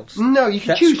anything else? No, you can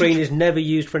that choose. Screen is never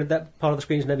used for that part of the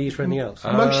screen is never used for anything else.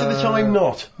 Most of the time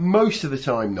not. Most of the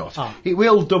time not. It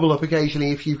will double up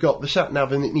occasionally if you've got the sat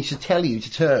nav and it needs to tell you to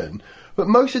turn. But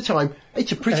most of the time,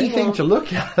 it's a pretty thing to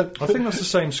look at. I think that's the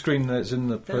same screen that's in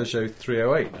the Peugeot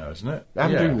 308 now, isn't it? I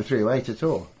haven't done the 308 at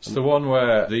all. It's the one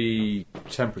where the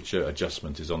temperature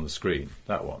adjustment is on the screen.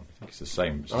 That one. I think it's the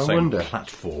same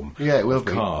platform of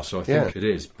car, so I think it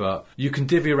is. But you can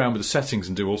divvy around with the settings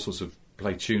and do all sorts of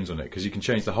play tunes on it, because you can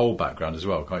change the whole background as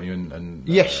well, can't you?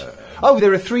 Yes.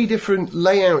 There are 3 different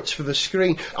layouts for the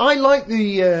screen. I like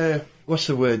the,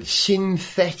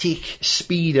 synthetic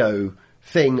speedo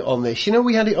thing on this. You know,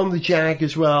 we had it on the Jag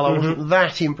as well. I wasn't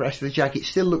that impressed with the Jag. It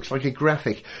still looks like a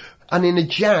graphic. And in a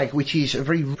Jag, which is a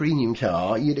very premium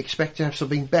car, you'd expect to have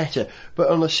something better. But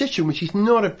on a Citroen, which is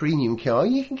not a premium car,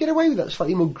 you can get away with that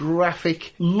slightly more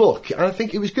graphic look. And I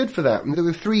think it was good for that. And there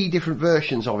were 3 different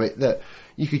versions of it that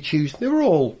you could choose. They were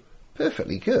all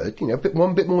perfectly good. You know,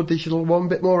 one bit more digital, one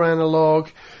bit more analogue.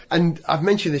 And I've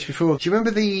mentioned this before. Do you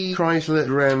remember the Chrysler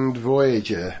Grand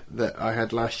Voyager that I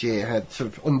had last year? Had sort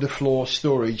of underfloor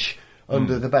storage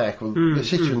under the back. Well, the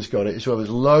Citroen's got it as well. There's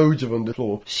loads of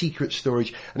underfloor secret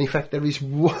storage. And in fact, there is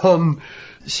one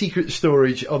secret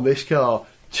storage on this car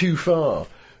too far,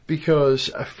 because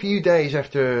a few days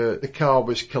after the car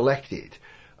was collected,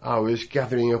 I was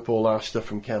gathering up all our stuff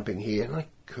from camping here, and I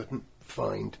couldn't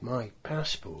find my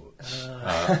passports.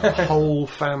 The whole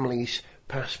family's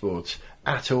passports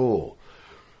at all.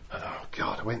 Oh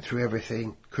God, I went through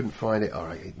everything, couldn't find it. All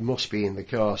right, it must be in the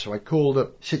car. So I called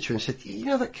up Citroen and said, you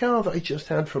know that car that I just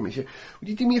had from you? Would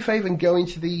you do me a favour and go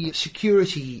into the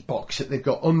security box that they've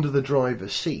got under the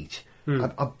driver's seat?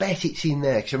 I bet it's in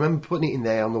there, because I remember putting it in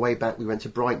there on the way back. We went to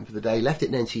Brighton for the day, left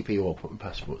it in NCP, all putting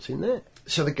passports in there.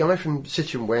 So the guy from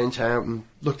Citroen went out and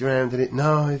looked around and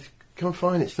no, can't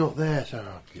find it, it's not there. So,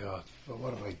 oh God,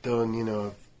 what have I done? You know,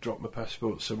 I've dropped my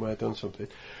passport somewhere, done something.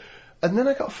 And then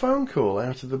I got a phone call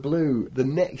out of the blue the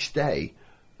next day.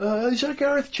 Is that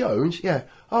Gareth Jones? Yeah.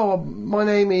 Oh, my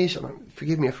name is,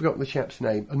 forgive me, I've forgotten the chap's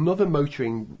name, another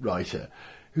motoring writer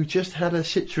who just had a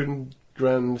Citroen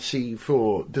Grand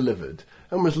C4 delivered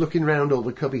and was looking round all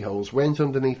the cubby holes, went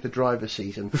underneath the driver's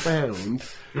seat and found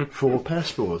 4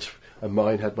 passports. and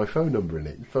mine had my phone number in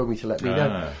it. It phoned me to let me Ah.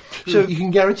 know. So you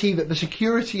can guarantee that the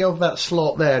security of that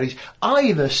slot there is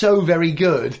either so very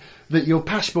good that your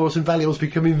passports and valuables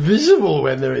become invisible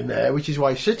when they're in there, which is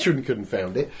why Citroën couldn't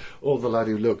found it, or the lad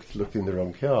who looked in the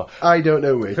wrong car. I don't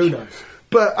know which. Who knows?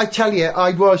 But I tell you,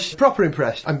 I was proper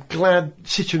impressed. I'm glad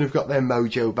Citroën have got their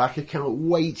mojo back. I can't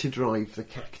wait to drive the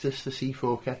Cactus, the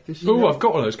C4 Cactus. Oh, I've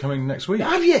got one of those coming next week.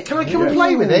 Have you? Can I come and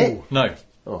play with it? No.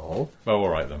 Oh. Oh, all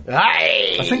right then.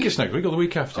 Hey! I think it's next week or the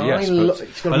week after, I yes. lo- But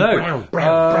it's got I to be know.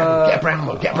 brown. Get a brown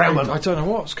one. Get a brown one. I don't know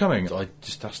what's coming. I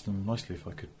just asked them nicely if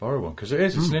I could borrow one, because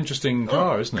it's an interesting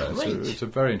car, isn't it? great. It's a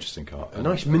very interesting car. A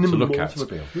nice to minimal look at.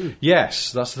 automobile.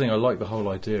 Yes, that's the thing. I like the whole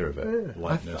idea of it.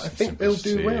 Lightness I and think they'll do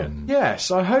simplicity well. and- Yes,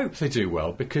 I hope they do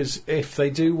well, because if they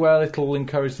do well, it'll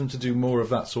encourage them to do more of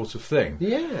that sort of thing.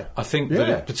 Yeah. I think that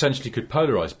Yeah. it potentially could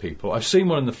polarise people. I've seen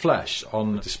one in the flesh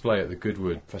on display at the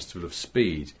Goodwood Festival of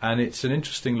Speed, and it's an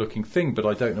interesting looking thing, but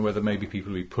I don't know whether maybe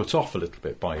people will be put off a little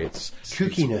bit by its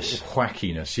Kookiness. its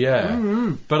whackiness, yeah.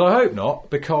 But I hope not,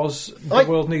 because the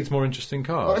world needs more interesting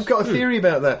cars. I've got a theory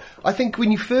about that. I think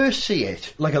when you first see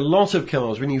it, like a lot of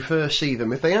cars, when you first see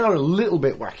them, if they are a little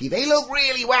bit wacky, they look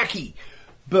really wacky.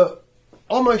 But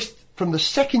almost from the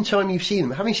second time you've seen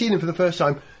them, having seen them for the first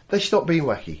time, they stop being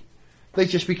wacky. They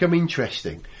just become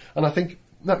interesting. And I think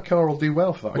that car will do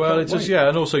well for that. I Well, can't it does, wait. yeah,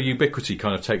 and also ubiquity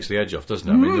kind of takes the edge off, doesn't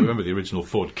it? I mean, remember the original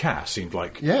Ford Ka seemed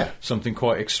like Yeah. something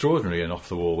quite extraordinary and off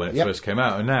the wall when it Yep. first came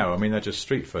out, and now, I mean, they're just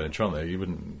street furniture, aren't they? You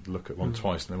wouldn't look at one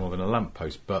twice and they're more than a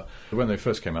lamppost, but when they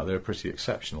first came out, they were pretty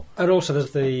exceptional. And also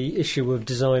there's the issue of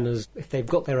designers, if they've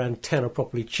got their antenna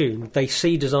properly tuned, they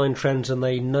see design trends and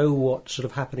they know what's sort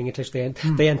of happening in taste.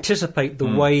 They anticipate the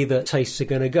way that tastes are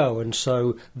going to go, and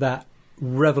so that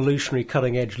revolutionary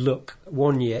cutting-edge look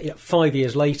 1 year, 5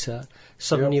 years later,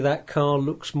 suddenly that car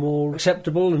looks more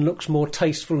acceptable and looks more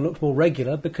tasteful and looks more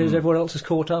regular because everyone else is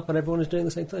caught up and everyone is doing the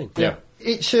same thing. Yeah.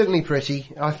 It's certainly pretty,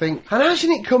 I think. And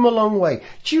hasn't it come a long way?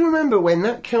 Do you remember when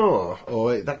that car,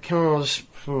 or that car's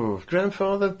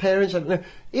grandfather, parents, I don't know,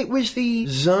 it was the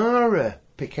Zara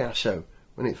Picasso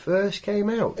when it first came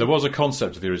out. There was a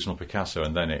concept of the original Picasso,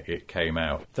 and then it came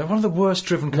out. They're one of the worst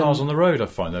driven cars on the road, I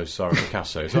find, those Zara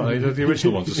Picassos, aren't they? The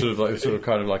original ones are sort of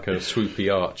kind of like a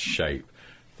swoopy arch shape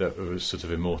that was sort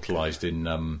of immortalised in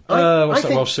what's that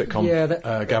think- Welsh sitcom?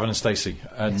 yeah, Gavin and Stacey,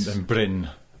 and Bryn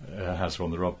has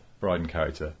one, the Rob Brydon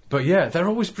character. But yeah, they're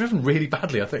always driven really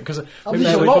badly, I think, because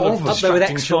there's a lot of them. Up there with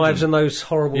X5s and those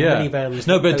horrible minivans.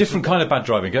 No, but a Those- different kind of bad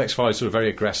driving. X5 is sort of very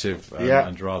aggressive Yeah.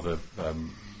 and rather.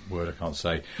 Word I can't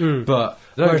say, but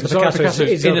Whereas the Zara Picasso Picasso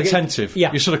is is inattentive.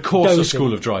 yeah, You're sort of caused a dozing.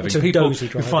 school of driving. It's a People dozy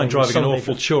who driving. find driving an Some awful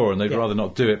people- chore and they'd yeah. rather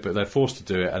not do it, but they're forced to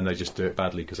do it and they just do it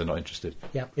badly because they're not interested.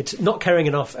 Yeah, it's not caring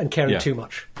enough and caring Yeah. too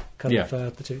much. Kind Yeah.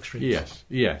 of the two extremes.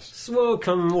 Yes, Well,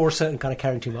 or a certain kind of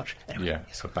caring too much. Anyway, yeah.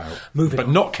 It's about Moving but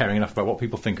on. not caring enough about what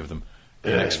people think of them.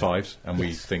 In X5s, and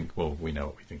we think, well, we know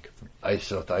what we think of them. I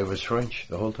thought I was French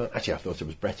the whole time. Actually, I thought it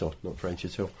was Breton, not French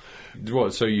at all.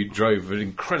 What? So you drove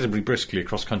incredibly briskly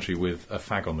across country with a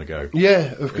fag on the go,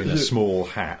 Yeah, of in a course. small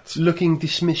hat. Looking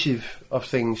dismissive of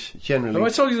things generally. Oh, I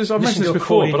told you this. I've Listen mentioned this to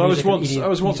before, accordion but I was music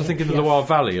once and I think in the yeah. Loire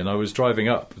Valley, and I was driving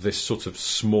up this sort of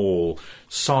small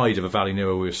side of a valley near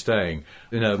where we were staying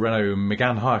in a Renault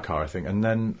Megane hire car, I think, and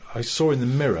then I saw in the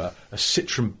mirror a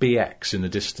Citroen BX in the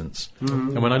distance,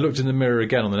 and when I looked in the mirror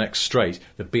again on the next straight,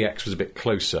 the BX was a bit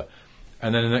closer,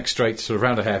 and then the next straight, sort of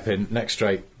round a hairpin, next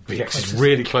straight. BX is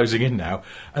really closing in now.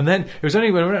 And then it was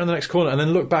only when I went around the next corner and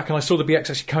then looked back and I saw the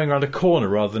BX actually coming around a corner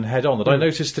rather than head on that I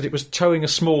noticed that it was towing a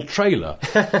small trailer.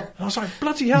 And I was like,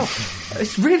 bloody hell,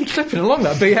 it's really clipping along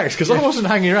that BX because I wasn't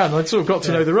hanging around. I'd sort of got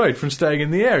to know the road from staying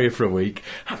in the area for a week.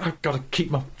 I've got to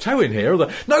keep my toe in here.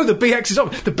 No, the BX is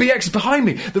up. The BX is behind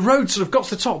me. The road sort of got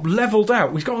to the top, levelled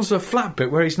out. We've got onto a flat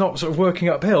bit where he's not sort of working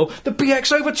uphill. The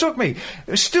BX overtook me.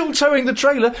 It was still towing the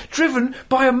trailer, driven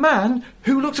by a man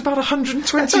who looked about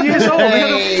 120 years old. He had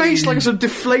a face like a sort of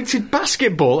deflated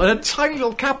basketball and a tiny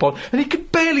little cap on, and he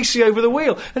could barely see over the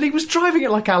wheel. And he was driving it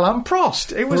like Alain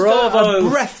Prost. It was Bravo. a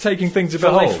breathtaking thing to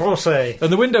Parlez behold. français.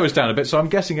 And the window was down a bit, so I'm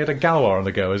guessing it had a Galois on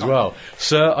the go as well.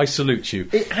 Sir, I salute you.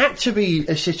 It had to be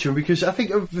a Citroën because I think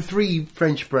of the three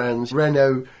French brands,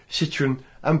 Renault, Citroën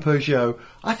and Peugeot,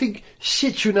 I think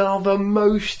Citroën are the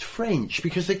most French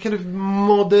because they're kind of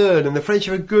modern and the French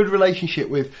have a good relationship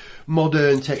with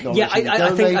modern technology. Yeah, I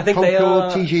don't think they Concorde,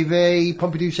 are- TGV,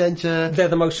 Pompidou Centre. They're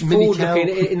the most Minitel. forward-looking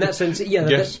in that sense. Yeah,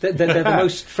 Yes. they're the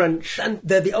most French, and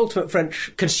they're the ultimate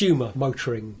French consumer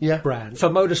motoring Yeah. brand. For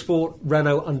motorsport,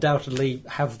 Renault undoubtedly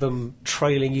have them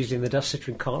trailing using the dust.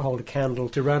 Citroën can't hold a candle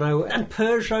to Renault, and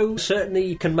Peugeot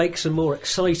certainly can make some more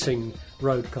exciting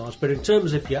road cars. But in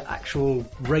terms of your actual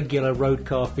regular road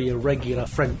car for your regular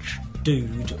French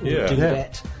dude or Yeah.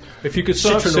 dudette. If you could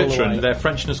serve Citroen all the way. Citroen, their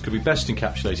Frenchness could be best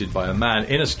encapsulated by a man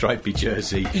in a stripy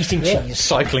jersey Eating cheese.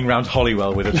 cycling round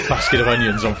Holywell with a basket of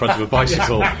onions on front of a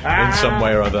bicycle in some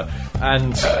way or other.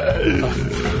 And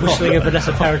Whistling a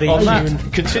Vanessa Paradis on tune.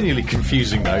 that continually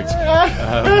confusing note,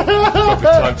 probably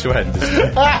time to end, isn't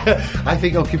it? I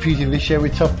think I'm confusing this show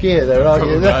with Top Gear there, aren't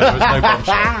you? No, there was no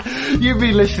bombshell. You've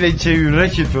been listening to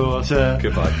Richard Porter.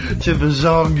 Goodbye. To the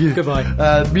Zong.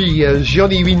 Goodbye. Me,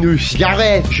 Johnny Winus,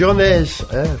 Gareth, Jones.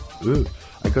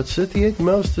 I got 38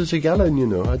 miles to the gallon, you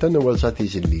know. I don't know what that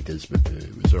is in litres, but it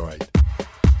was alright.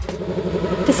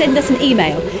 To send us an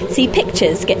email, see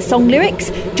pictures, get song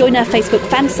lyrics, join our Facebook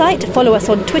fan site, follow us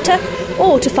on Twitter,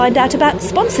 or to find out about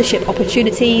sponsorship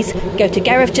opportunities, go to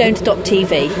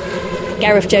GarethJones.tv.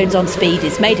 Gareth Jones on Speed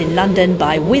is made in London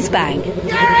by Whiz Bang.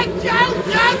 Gareth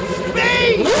Jones on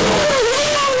Speed!